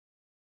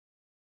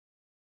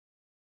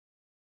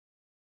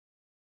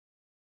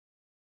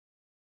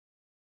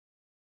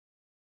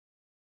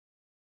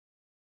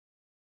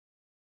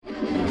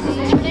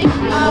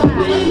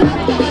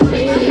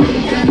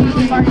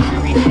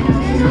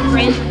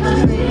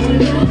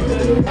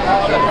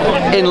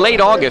In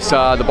late August,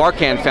 the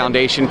Barkann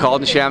Foundation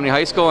called Neshaminy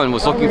High School and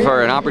was looking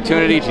for an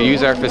opportunity to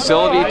use our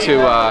facility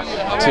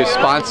to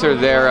sponsor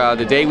their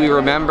the Day We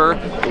Remember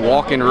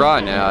walk and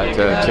run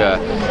to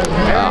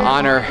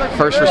honor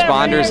first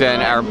responders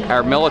and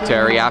our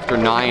military after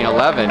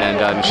 9/11. And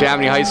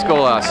Neshaminy High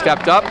School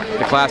stepped up,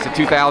 the class of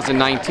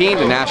 2019,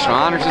 the National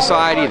Honor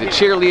Society, the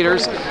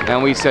cheerleaders,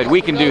 and we said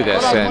we can do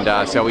this.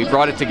 And so we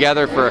brought it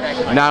together for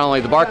not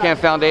only the Barkann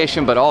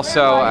Foundation but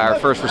also our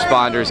first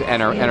responders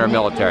and our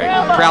military.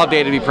 Proud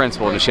day to be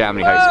principal at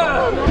Neshaminy High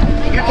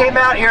School. You came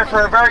out here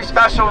for a very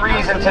special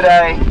reason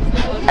today,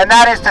 and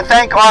that is to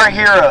thank our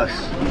heroes.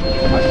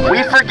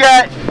 We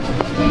forget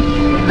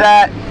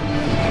that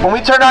when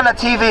we turn on the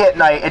TV at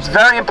night, it's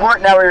very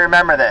important that we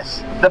remember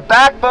this. The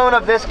backbone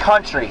of this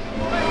country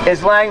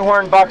is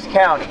Langhorne, Bucks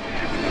County.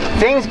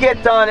 Things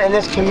get done in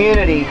this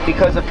community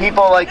because of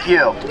people like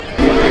you.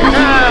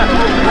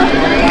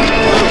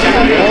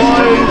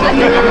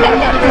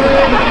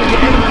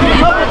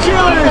 Couple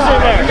cheerleaders in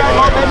there.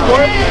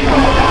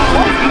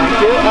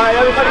 All right,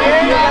 everybody in?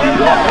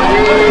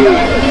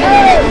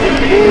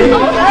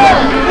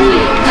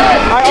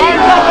 All right,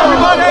 arms up,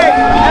 everybody,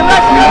 and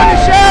let's go to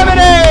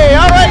Neshaminy!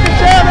 All right,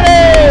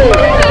 Neshaminy!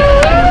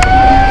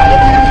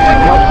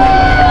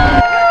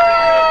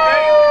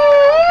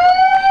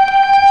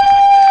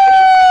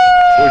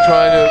 We're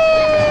trying to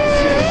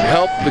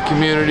help the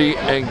community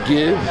and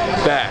give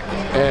back.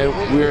 And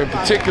we're in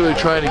particular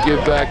trying to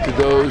give back to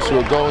those who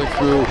are going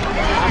through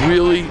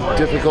really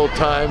difficult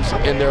times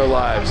in their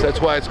lives. That's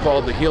why it's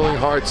called the Healing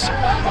Hearts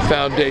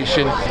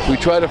Foundation. We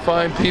try to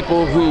find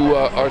people who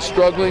are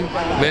struggling.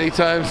 Many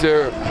times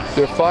they're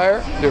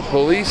fire, they're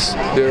police,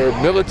 they're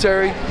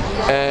military,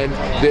 and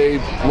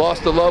they've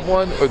lost a loved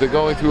one, or they're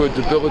going through a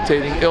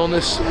debilitating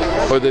illness,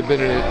 or they've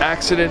been in an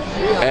accident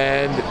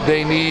and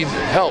they need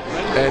help,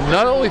 and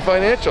not only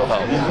financial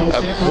help.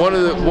 One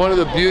of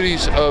the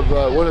beauties of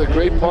one of the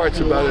great parts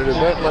about an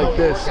event like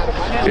this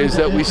is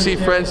that we see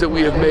friends that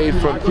we have made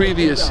from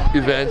previous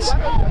events,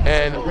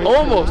 and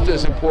almost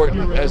as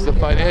important as the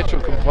financial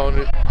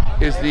component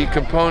is the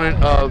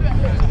component of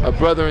a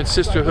brother and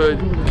sisterhood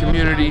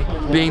community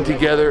being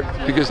together,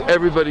 because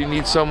everybody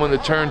needs someone to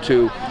turn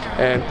to,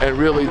 and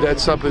really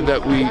that's something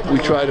that we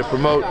try to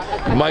promote.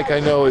 Mike, I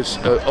know,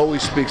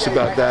 always speaks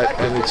about that,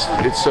 and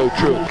it's so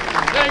true.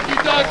 Thank you,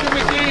 Dr.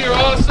 McGee, you're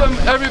awesome.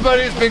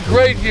 Everybody's been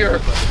great here,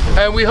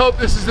 and we hope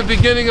this is the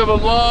beginning of a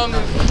long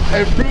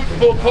and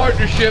fruitful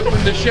partnership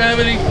with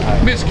Neshaminy,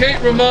 Miss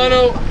Kate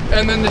Romano,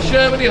 and the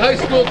Neshaminy High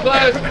School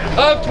class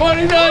of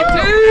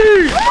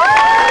 2019!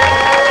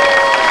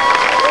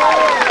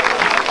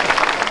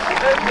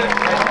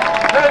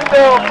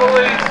 Pendle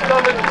Police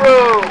coming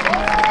through.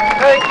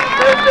 Thank you,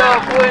 Pendle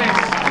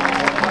Police.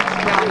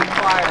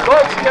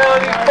 Bucks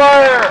County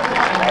Fire.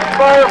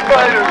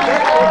 Firefighters.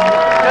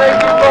 Thank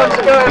you, Bucks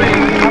County.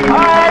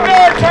 Our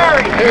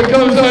military. Here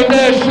comes our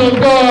National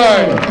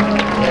Guard.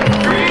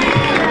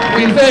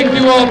 We thank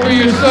you all for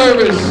your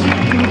service.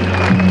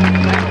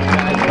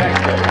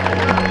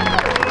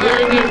 They're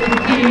in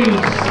different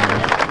teams.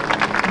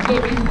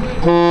 Looking good.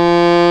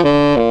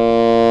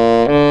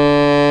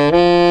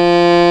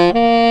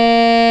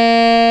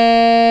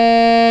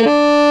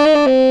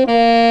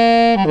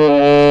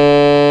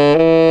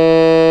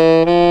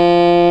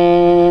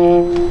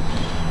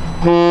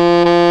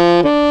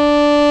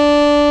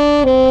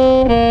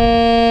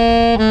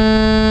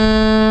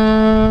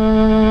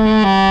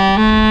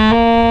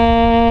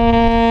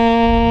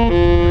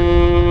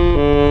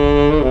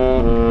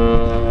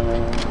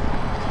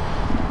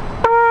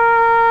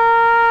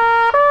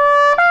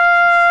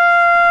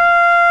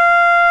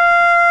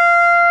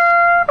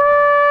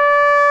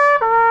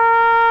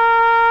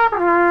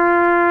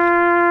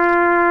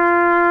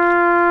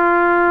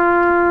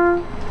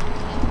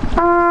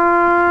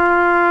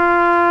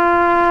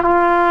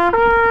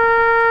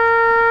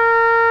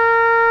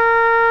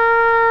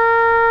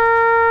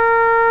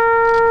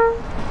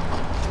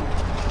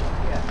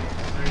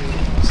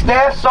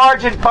 Staff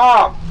Sergeant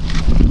Baum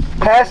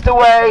passed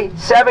away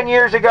 7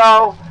 years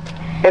ago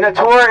in a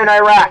tour in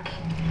Iraq.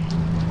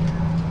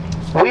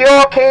 We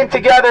all came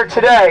together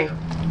today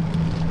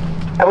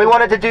and we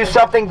wanted to do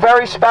something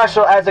very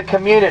special as a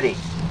community.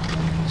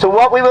 So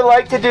what we would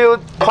like to do,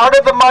 part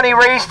of the money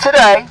raised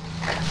today,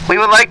 we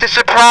would like to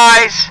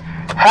surprise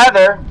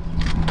Heather.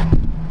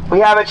 We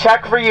have a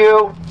check for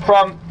you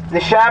from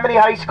Neshaminy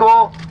High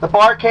School, the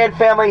Barkann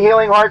Family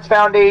Healing Hearts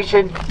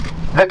Foundation,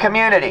 the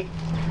community.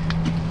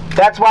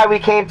 That's why we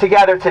came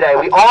together today.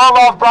 We all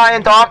love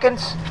Brian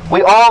Dawkins.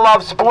 We all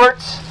love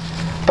sports.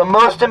 But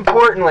most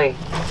importantly,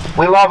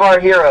 we love our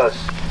heroes.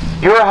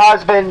 Your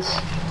husbands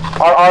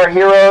are our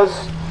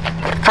heroes.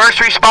 First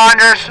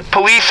responders,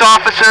 police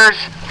officers,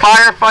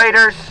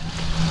 firefighters,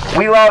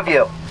 we love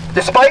you.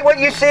 Despite what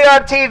you see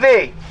on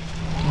TV,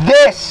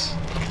 this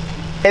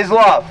is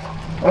love.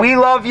 We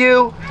love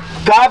you.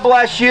 God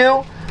bless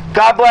you.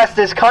 God bless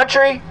this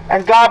country.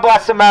 And God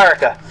bless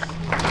America.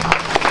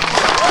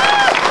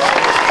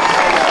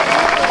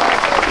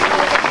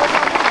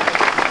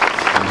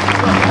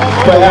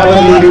 for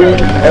having me here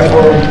and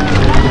for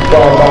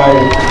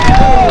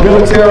my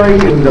military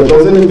and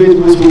those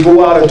individuals who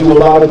go out and do a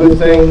lot of good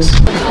things.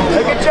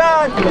 Look at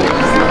John.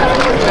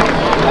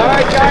 All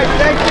right, guys,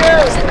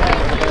 thank you.